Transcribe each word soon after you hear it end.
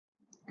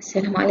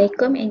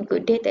Assalamualaikum and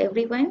good day to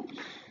everyone.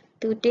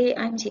 Today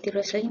I'm Siti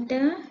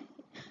Roslinda.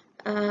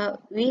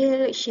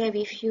 We'll share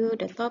with you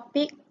the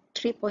topic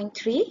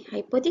 3.3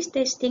 hypothesis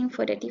testing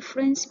for the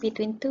difference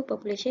between two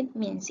population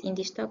means. In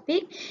this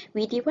topic,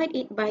 we divide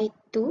it by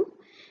two.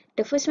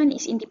 The first one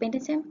is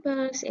independent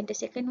samples and the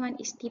second one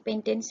is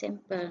dependent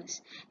samples.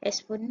 As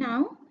for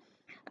now,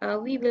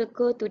 we will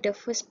go to the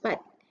first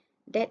part,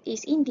 that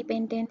is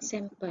independent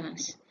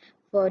samples.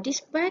 For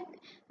this part,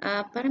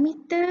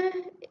 parameter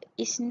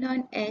is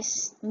known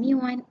as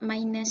mu1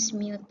 minus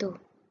mu2.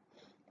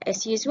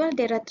 As usual,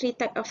 there are three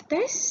types of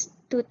tests: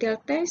 two tail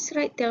test,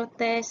 right tail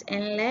test,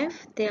 and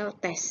left tail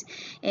test.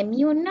 And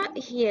mu0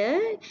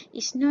 here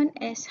is known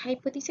as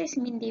hypothesis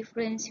mean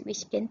difference,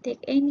 which can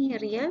take any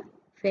real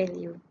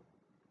value.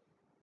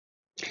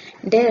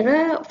 There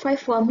are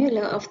 5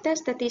 formula of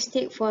test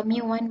statistic for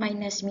mu1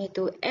 minus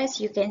mu2, as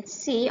you can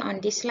see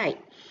on this slide.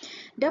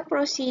 The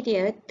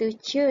procedure to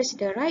choose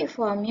the right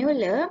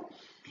formula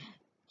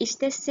is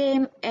the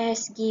same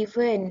as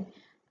given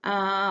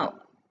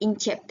in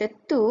chapter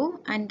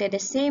 2 under the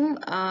same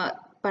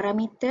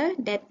parameter,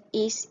 that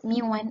is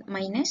mu1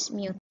 minus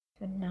mu2.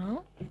 So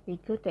now we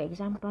go to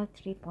example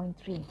 3.3.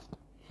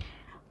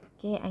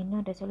 Okay, I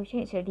know the solution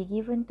is already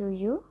given to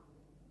you.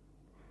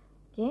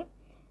 Okay,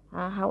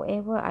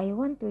 however, I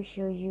want to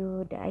show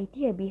you the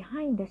idea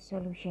behind the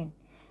solution.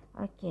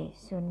 Okay,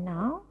 so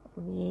now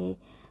we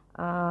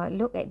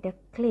look at the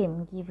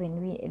claim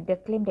given, the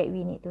claim that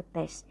we need to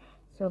test.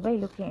 So by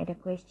looking at the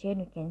question,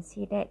 you can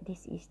see that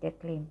this is the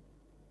claim.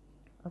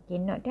 Okay,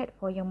 note that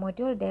for your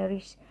module there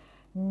is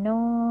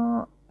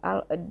no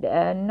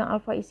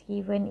alpha is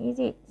given, is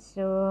it?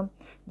 So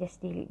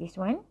just delete this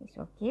one. It's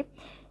okay.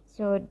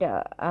 So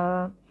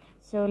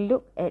so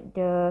look at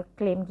the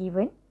claim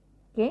given.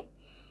 Okay,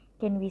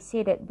 can we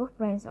say that both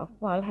branches of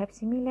wall have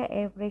similar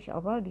average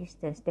overall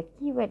distance? The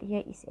keyword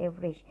here is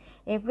average.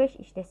 Average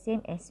is the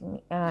same as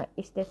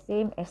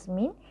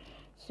mean.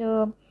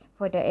 So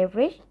for the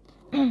average,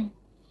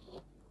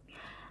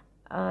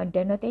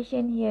 the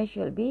notation here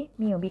should be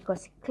mu,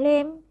 because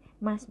claim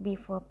must be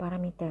for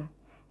parameter.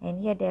 And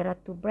here there are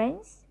two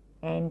branches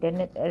and the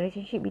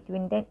relationship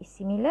between them is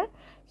similar.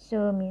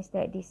 So means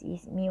that this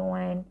is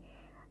mu1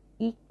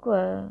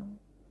 equal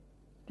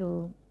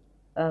to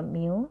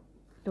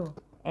mu2.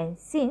 And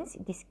since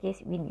in this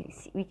case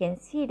we can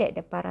see that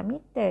the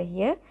parameter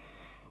here,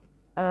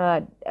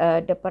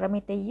 the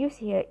parameter used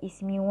here is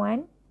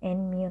mu1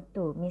 and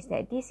mu2, means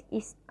that this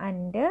is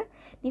under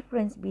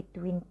difference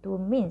between two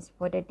means.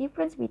 For the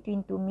difference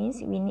between two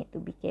means, we need to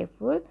be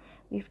careful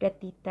with the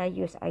theta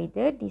used.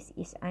 Either this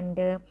is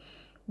under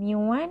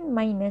mu1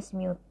 minus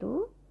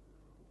mu2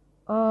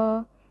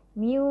 or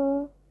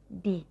mu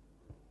d.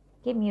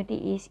 Okay, mu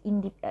d is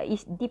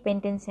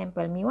dependent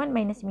sample. Mu1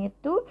 minus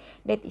mu2,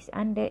 that is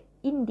under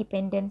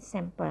independent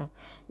sample.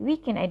 We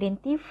can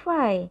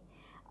identify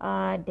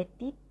the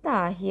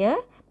theta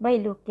here by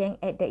looking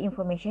at the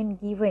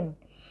information given.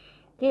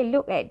 Okay,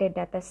 look at the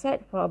data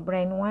set for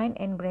brand 1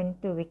 and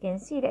brand 2. We can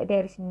see that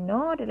there is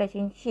no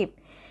relationship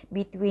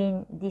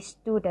between these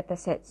two data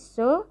sets.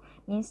 So,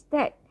 means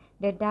that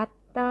the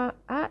data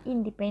are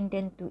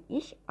independent to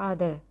each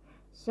other.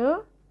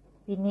 So,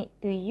 we need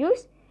to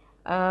use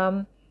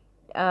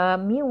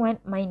mu1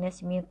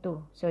 minus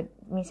mu2. So,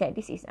 means that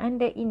this is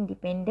under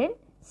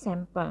independent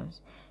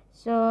samples.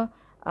 So,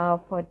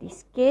 for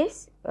this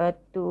case,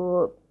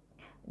 to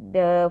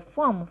the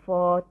form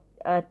for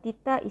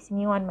theta is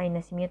mu1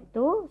 minus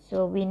mu2,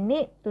 so we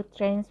need to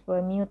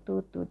transfer mu2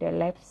 to the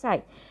left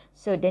side.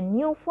 So the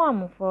new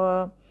form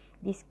for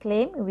this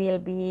claim will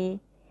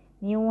be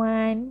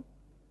mu1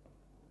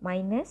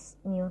 minus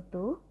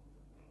mu2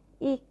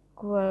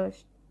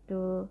 equals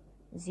to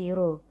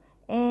 0,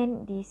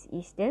 and this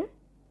is the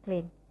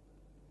claim.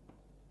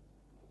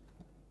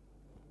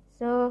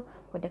 So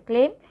for the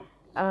claim,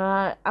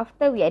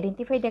 after we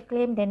identify the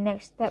claim, the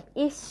next step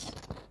is,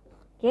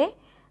 okay,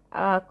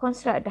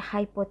 construct the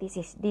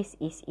hypothesis. This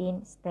is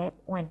in step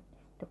 1.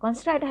 To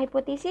construct the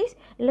hypothesis,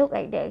 look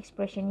at the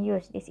expression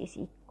used. This is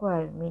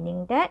equal,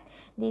 meaning that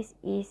this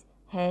is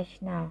hash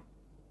null.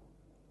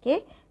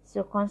 Okay,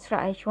 so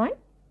construct H1.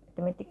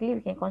 Automatically, we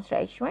can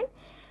construct H1.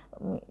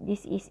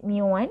 This is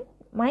mu1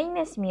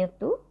 minus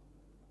mu2.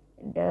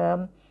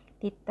 The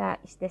theta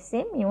is the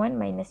same, mu1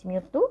 minus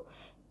mu2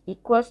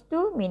 equals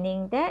to,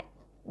 meaning that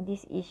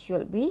this is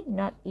should be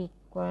not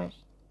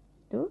equals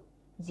to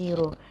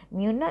 0.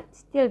 Mu0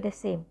 still the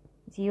same,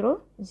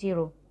 0,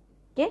 0.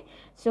 Okay,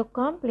 so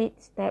complete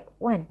step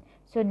 1.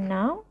 So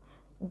now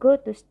go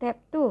to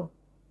step 2.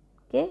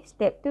 Okay,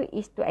 step 2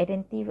 is to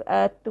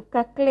identify to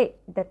calculate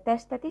the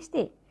test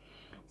statistic.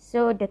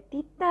 So the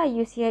theta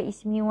used here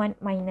is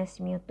mu1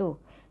 minus mu2.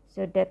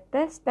 So the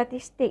test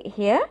statistic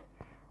here,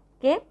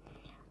 okay,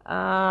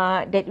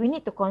 that we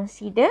need to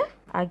consider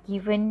are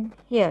given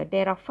here.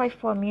 There are 5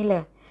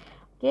 formula.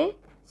 Okay,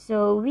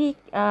 so we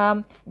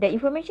the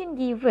information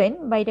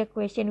given by the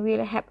question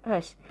will help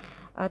us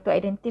to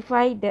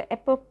identify the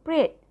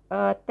appropriate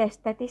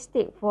test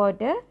statistic for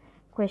the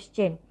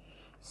question.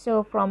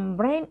 So from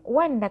brand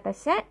 1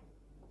 dataset,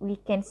 we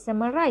can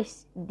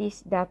summarize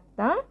this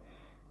data,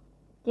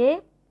 okay,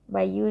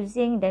 by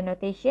using the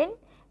notation,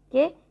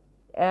 okay.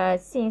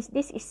 Since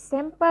this is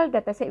sample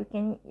data set, we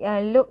can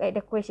look at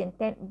the question.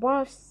 10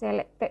 balls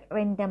selected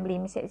randomly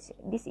means that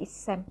this is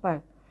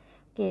sample.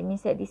 Okay,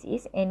 means that this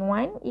is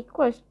N1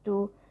 equals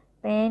to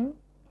 10.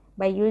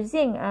 By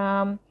using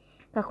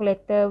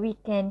calculator, we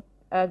can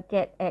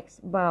get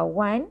X bar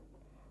 1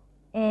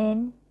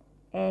 and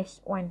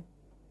S1.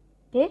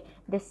 Okay,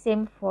 the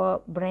same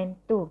for brand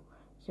 2.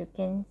 So you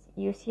can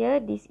use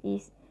here, this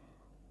is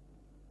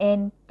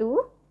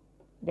N2.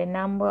 The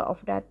number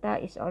of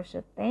data is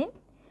also 10.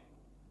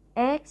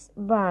 X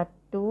bar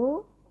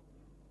 2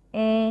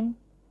 and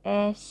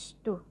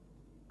S2.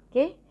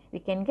 Okay, we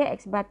can get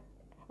X bar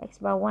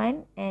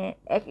 1 and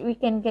we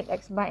can get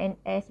X bar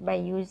and S by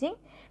using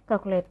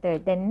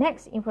calculator. The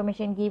next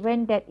information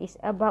given, that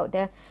is about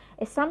the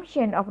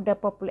assumption of the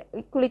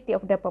equality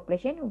of the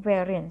population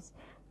variance.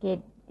 Okay,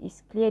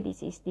 it's clear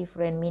this is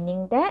different,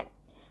 meaning that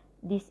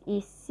this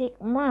is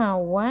sigma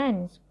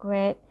 1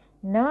 squared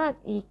not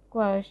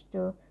equals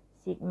to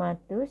sigma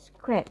 2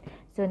 squared.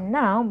 So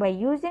now, by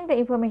using the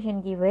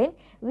information given,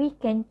 we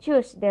can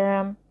choose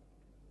the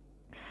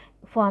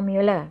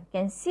formula. You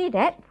can see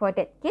that for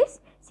that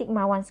case,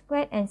 sigma 1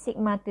 squared and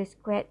sigma 2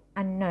 squared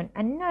unknown.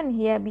 Unknown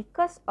here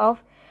because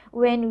of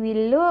when we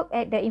look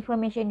at the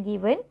information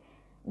given,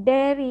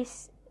 there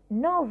is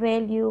no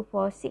value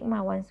for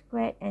sigma 1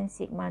 squared and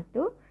sigma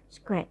 2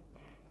 squared.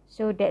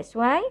 So that's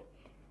why,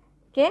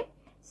 okay,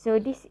 so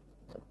this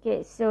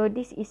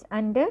is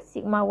under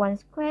sigma 1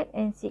 squared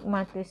and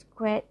sigma 2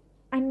 squared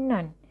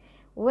unknown.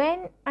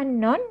 When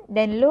unknown,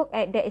 then look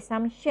at the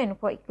assumption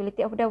for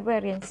equality of the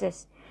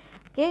variances.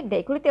 Okay, the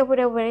equality of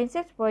the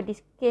variances for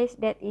this case,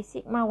 that is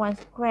sigma 1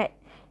 squared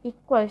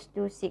equals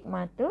to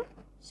sigma 2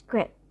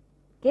 squared.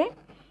 Okay,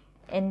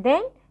 and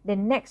then the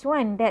next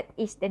one, that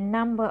is the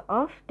number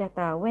of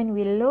data. When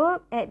we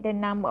look at the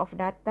number of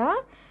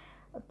data,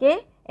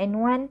 okay,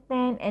 and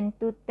 110 and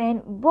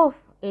 210 both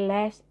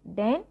less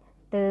than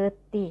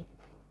 30.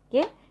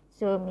 Okay,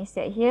 so means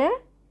that here,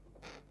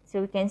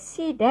 so we can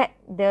see that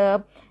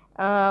the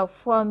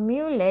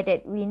formula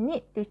that we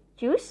need to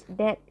choose,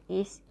 that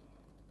is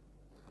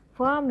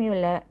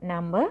formula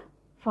number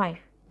 5.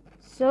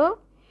 So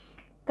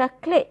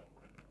calculate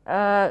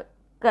the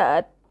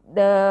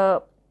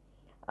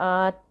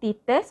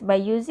t-test by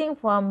using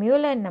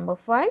formula number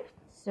 5.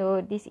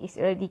 So this is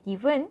already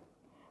given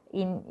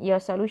in your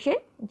solution.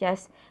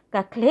 Just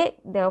calculate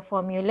the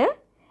formula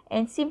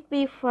and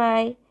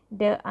simplify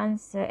the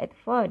answer at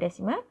 4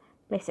 decimal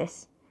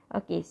places.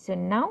 Okay, so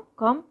now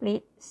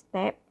complete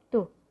step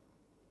 2.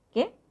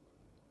 Okay,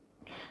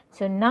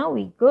 so now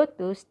we go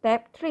to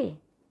step 3.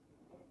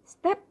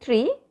 Step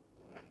 3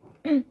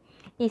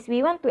 is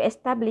we want to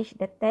establish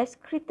the test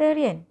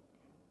criterion.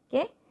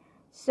 Okay,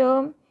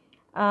 so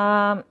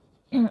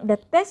the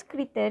test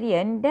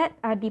criterion that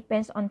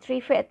depends on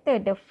 3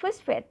 factors. The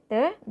first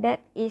factor,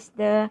 that is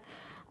the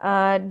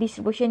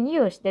distribution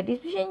used. The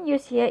distribution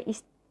used here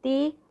is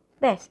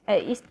t-test.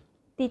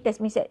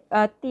 T-test means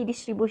t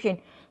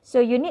distribution.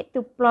 So you need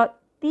to plot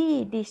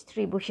t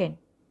distribution.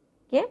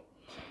 Okay,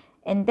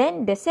 and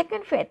then the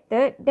second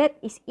factor, that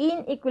is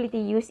inequality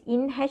used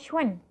in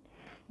H1.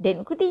 The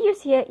inequality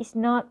used here is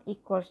not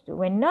equals to.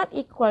 When not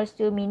equals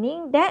to,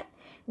 meaning that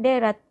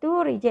there are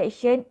 2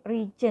 rejection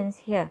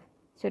regions here.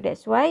 So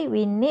that's why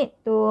we need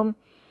to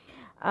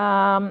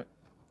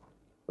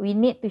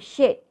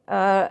shade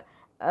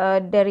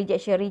the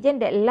rejection region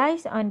that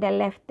lies on the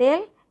left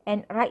tail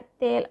and right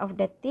tail of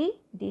the t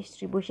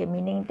distribution,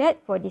 meaning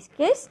that for this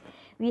case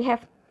we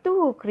have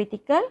 2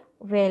 critical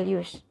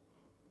values.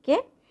 Okay,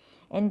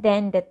 and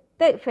then the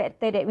third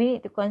factor that we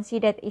need to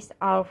consider is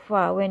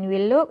alpha. When we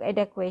look at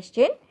the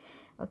question,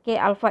 okay,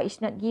 alpha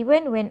is not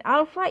given. When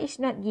alpha is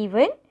not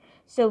given,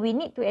 so we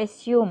need to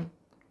assume,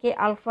 okay,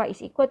 alpha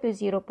is equal to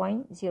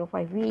 0.05.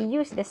 We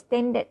use the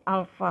standard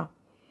alpha.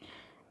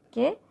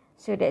 Okay,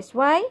 so that's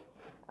why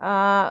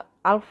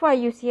alpha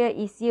used here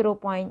is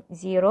 0.05.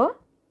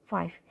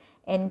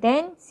 And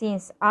then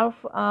since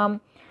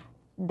alpha,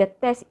 the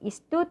test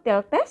is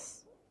 2-tail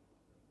test,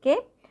 okay,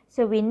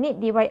 so we need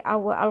divide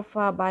our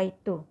alpha by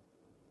 2.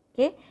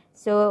 Okay,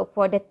 so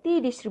for the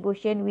t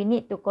distribution, we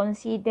need to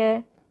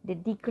consider the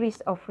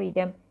degrees of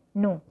freedom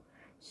no.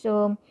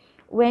 So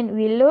when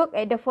we look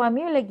at the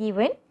formula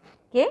given,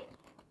 okay,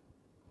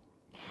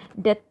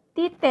 the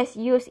t-test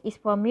used is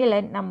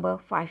formula number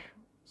 5.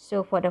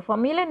 So for the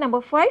formula number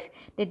 5,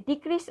 the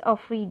degrees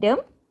of freedom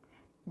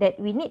that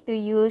we need to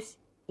use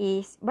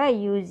is by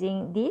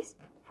using this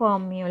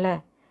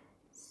formula.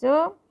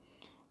 So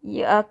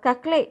you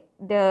calculate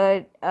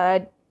the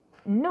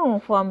no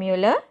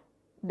formula,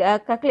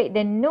 calculate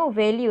the no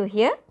value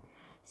here.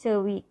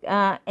 So we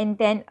and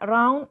then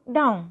round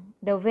down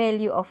the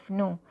value of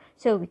no.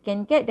 So we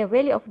can get the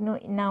value of no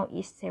now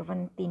is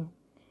 17.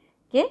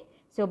 Okay,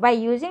 so by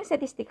using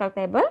statistical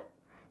table,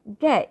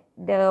 get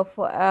the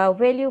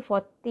value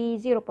for t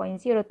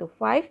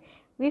 0.025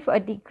 with a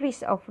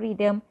degrees of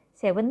freedom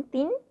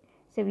 17.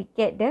 So we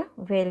get the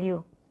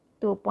value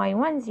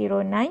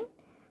 2.1098.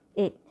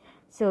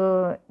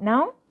 So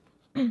now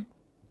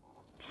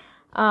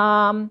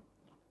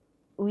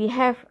we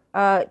have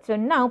so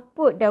now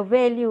put the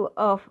value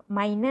of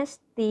minus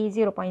t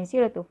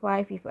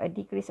 0.025 with a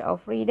decrease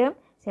of freedom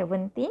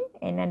 17.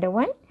 Another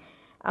one,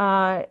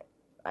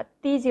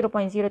 t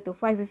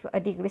 0.025 with a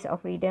decrease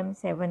of freedom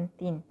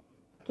 17.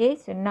 Okay,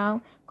 so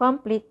now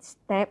complete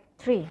step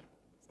 3.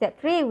 Step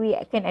 3, we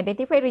can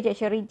identify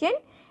rejection region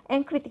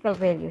and critical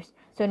values.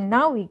 So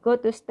now we go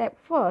to step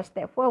 4.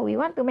 Step 4, we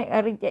want to make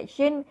a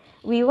rejection.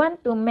 We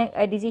want to make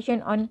a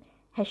decision on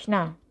hash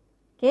null.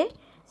 Okay,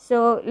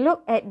 so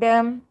look at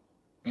the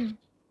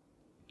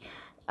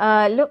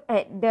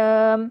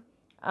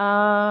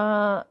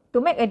to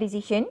make a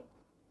decision.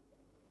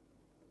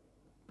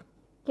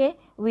 Okay,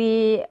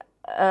 we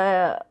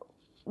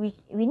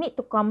need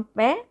to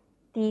compare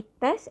t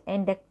test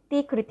and the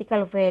t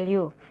critical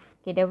value.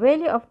 Okay, the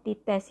value of t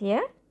test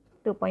here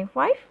 2.5,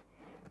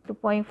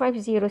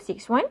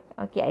 2.5061.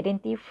 Okay,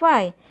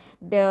 identify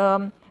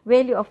the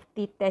value of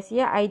t test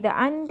here either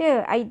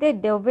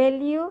the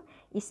value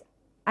is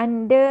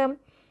under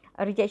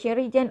a rejection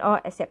region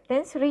or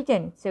acceptance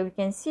region. So we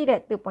can see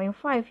that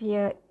 2.5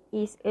 here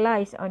is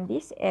lies on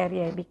this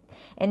area,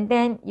 and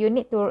then you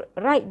need to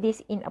write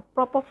this in a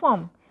proper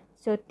form.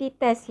 So t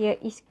test here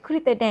is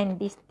greater than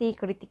this t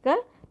critical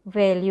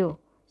value.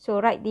 So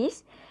write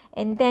this,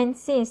 and then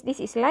since this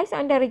is lies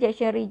on the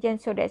rejection region,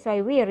 so that's why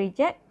we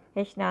reject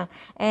hash null.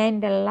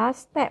 And the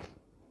last step,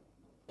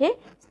 okay,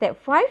 step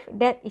 5,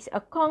 that is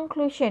a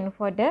conclusion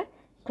for the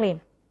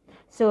claim.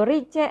 So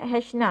reject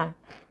hash null,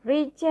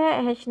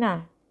 reject hash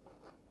null.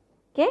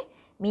 Okay,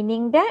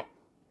 meaning that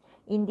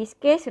in this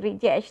case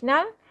reject hash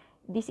null,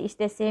 this is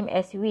the same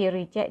as we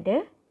reject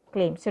the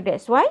claim. So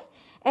that's why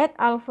at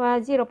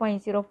alpha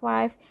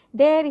 0.05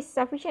 there is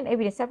sufficient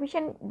evidence,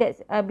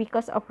 that's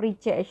because of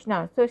reject hash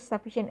null, so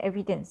sufficient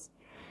evidence.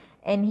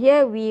 And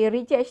here we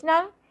reject hash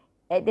null,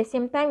 at the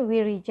same time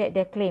we reject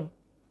the claim.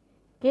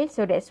 Okay,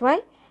 so that's why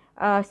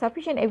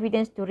sufficient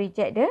evidence to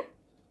reject the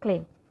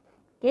claim.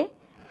 Okay,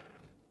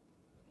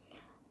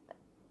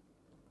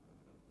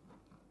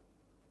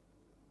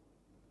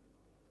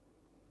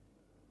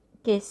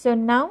 okay, so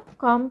now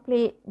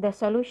complete the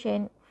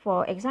solution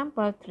for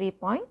example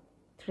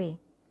 3.3.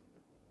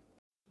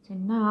 So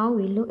now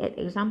we look at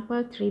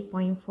example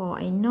 3.4.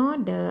 I know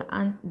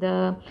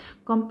the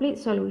complete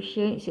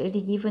solution is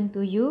already given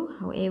to you.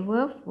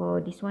 However, for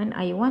this one,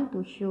 I want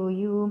to show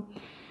you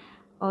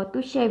or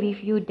to share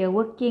with you the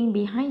working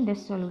behind the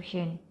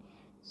solution.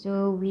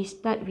 So we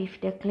start with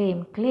the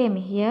claim. Claim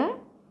here,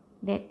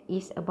 that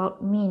is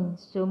about mean.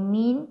 So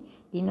mean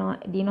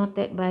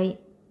denoted by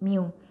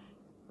mu.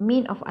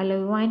 Mean of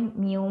alloy 1,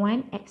 mu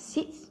 1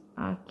 exceeds.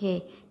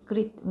 Okay.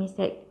 Means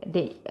that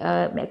the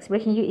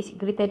expression u is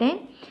greater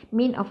than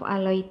mean of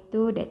alloy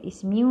 2, that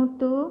is mu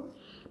 2,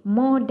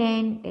 more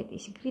than, that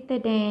is greater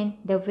than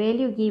the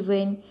value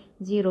given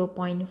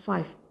 0.5,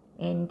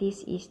 and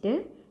this is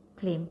the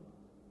claim.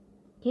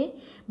 Okay,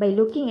 by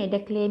looking at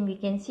the claim we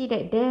can see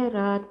that there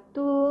are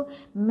two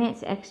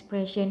maths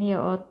expression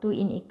here or two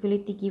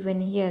inequality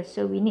given here,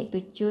 so we need to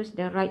choose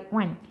the right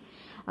one.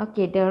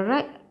 Okay, the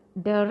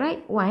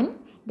right one,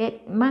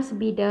 that must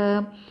be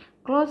the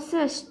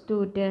closest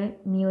to the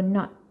mu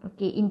naught.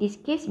 Okay, in this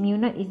case mu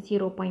naught is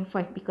 0.5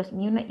 because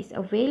mu naught is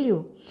a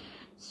value.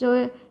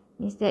 So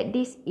means that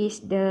this is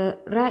the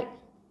right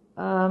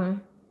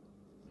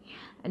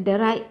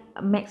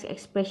max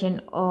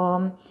expression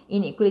or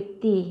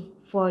inequality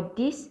for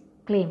this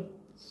claim.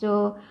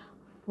 So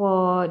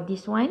for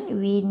this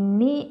one we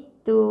need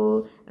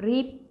to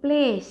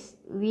replace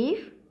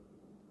with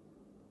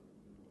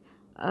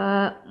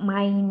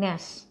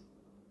minus.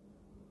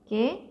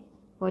 Okay,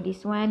 for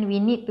this one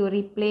we need to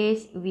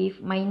replace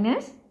with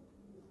minus.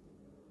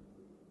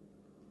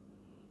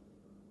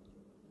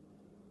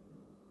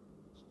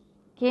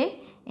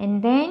 Okay,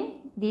 and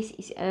then this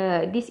is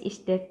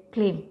the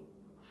claim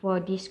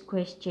for this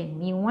question.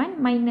 mu1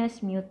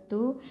 minus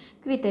mu2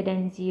 greater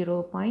than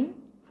 0.5.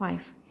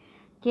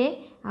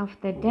 Okay,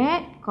 after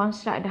that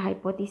construct the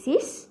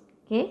hypothesis.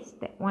 Okay,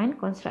 step 1,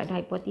 construct the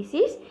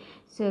hypothesis.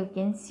 So you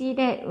can see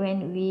that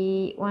when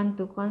we want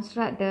to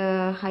construct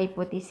the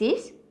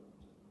hypothesis,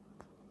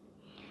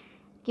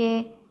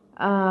 okay,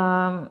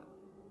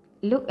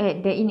 look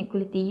at the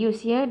inequality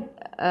used here,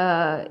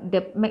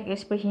 the max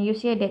expression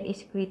used here, that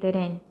is greater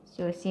than.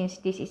 So since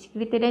this is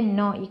greater than,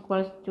 no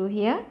equals to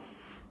here,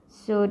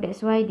 so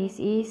that's why this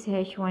is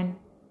hash 1.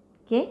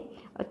 Okay,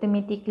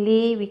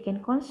 automatically we can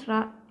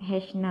construct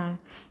hash null.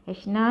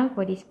 Hash null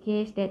for this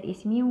case, that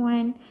is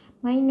mu1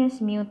 minus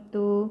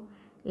mu2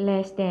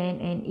 less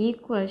than and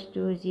equals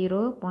to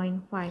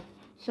 0.5.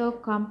 So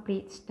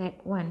complete step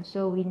 1.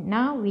 So we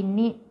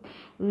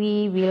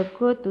will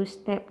go to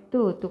step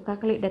 2 to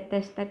calculate the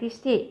test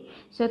statistic.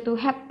 So to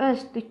help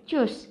us to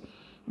choose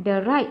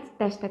the right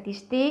test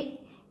statistic,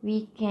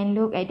 we can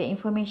look at the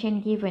information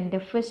given. The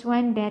first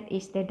one, that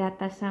is the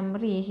data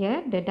summary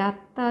here. The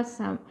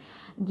data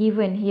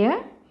given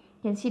here,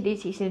 you can see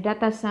this is a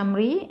data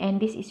summary and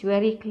this is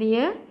very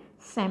clear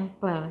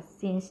sample.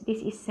 Since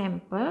this is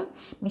sample,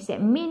 means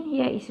that mean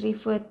here is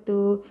referred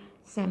to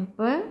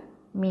sample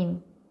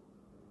mean.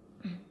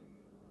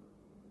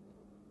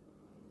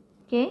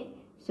 Okay,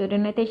 so the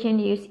notation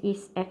used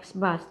is x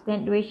bar.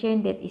 Standard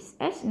deviation, that is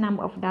s.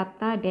 Number of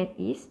data, that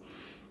is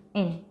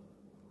n.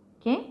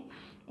 Okay,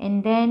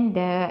 and then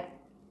the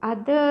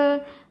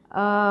other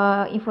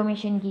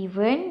information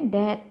given,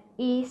 that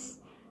is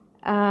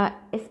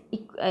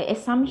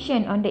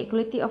assumption on the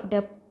equality of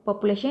the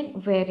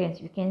population variance.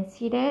 We can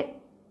see that,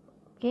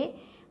 okay,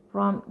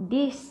 from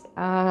this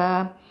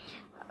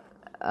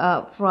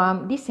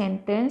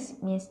sentence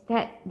means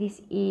that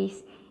this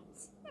is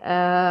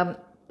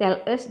tell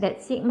us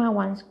that sigma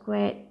 1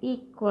 squared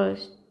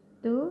equals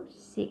to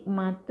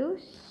sigma 2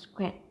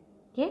 squared.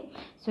 Okay,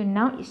 so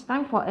now it's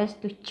time for us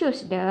to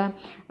choose the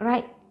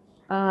right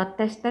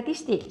test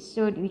statistic.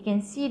 So we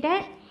can see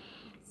that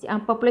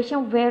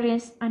population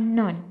variance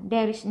unknown.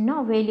 There is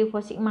no value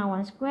for sigma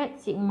 1 squared,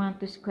 sigma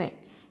 2 squared.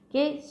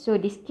 Okay, so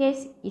this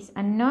case is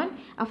unknown.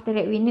 After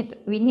that, we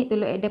need to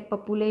look at the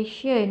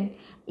population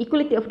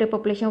equality of the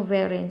population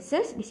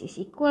variances. This is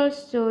equal,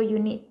 so you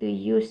need to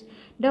use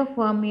the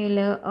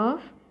formula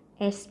of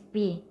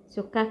SP.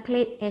 So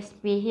calculate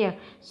SP here.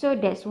 So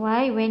that's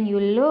why when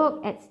you look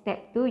at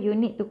step 2, you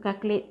need to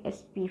calculate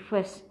SP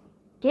first.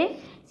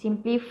 Okay,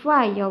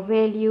 simplify your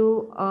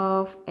value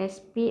of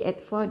SP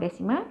at 4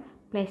 decimal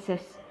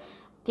places.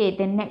 Okay,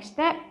 the next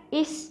step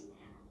is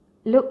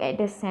look at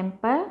the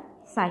sample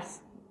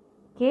size.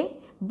 Okay,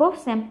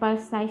 both sample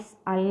size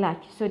are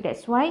large, so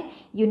that's why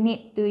you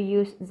need to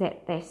use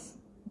z-test.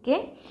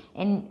 Okay,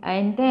 and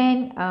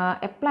then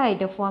apply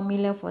the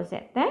formula for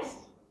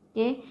z-test.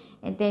 Okay,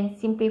 and then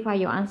simplify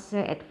your answer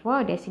at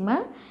 4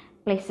 decimal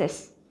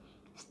places.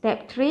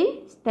 Step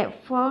 3,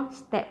 step 4,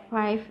 step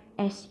 5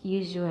 as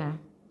usual.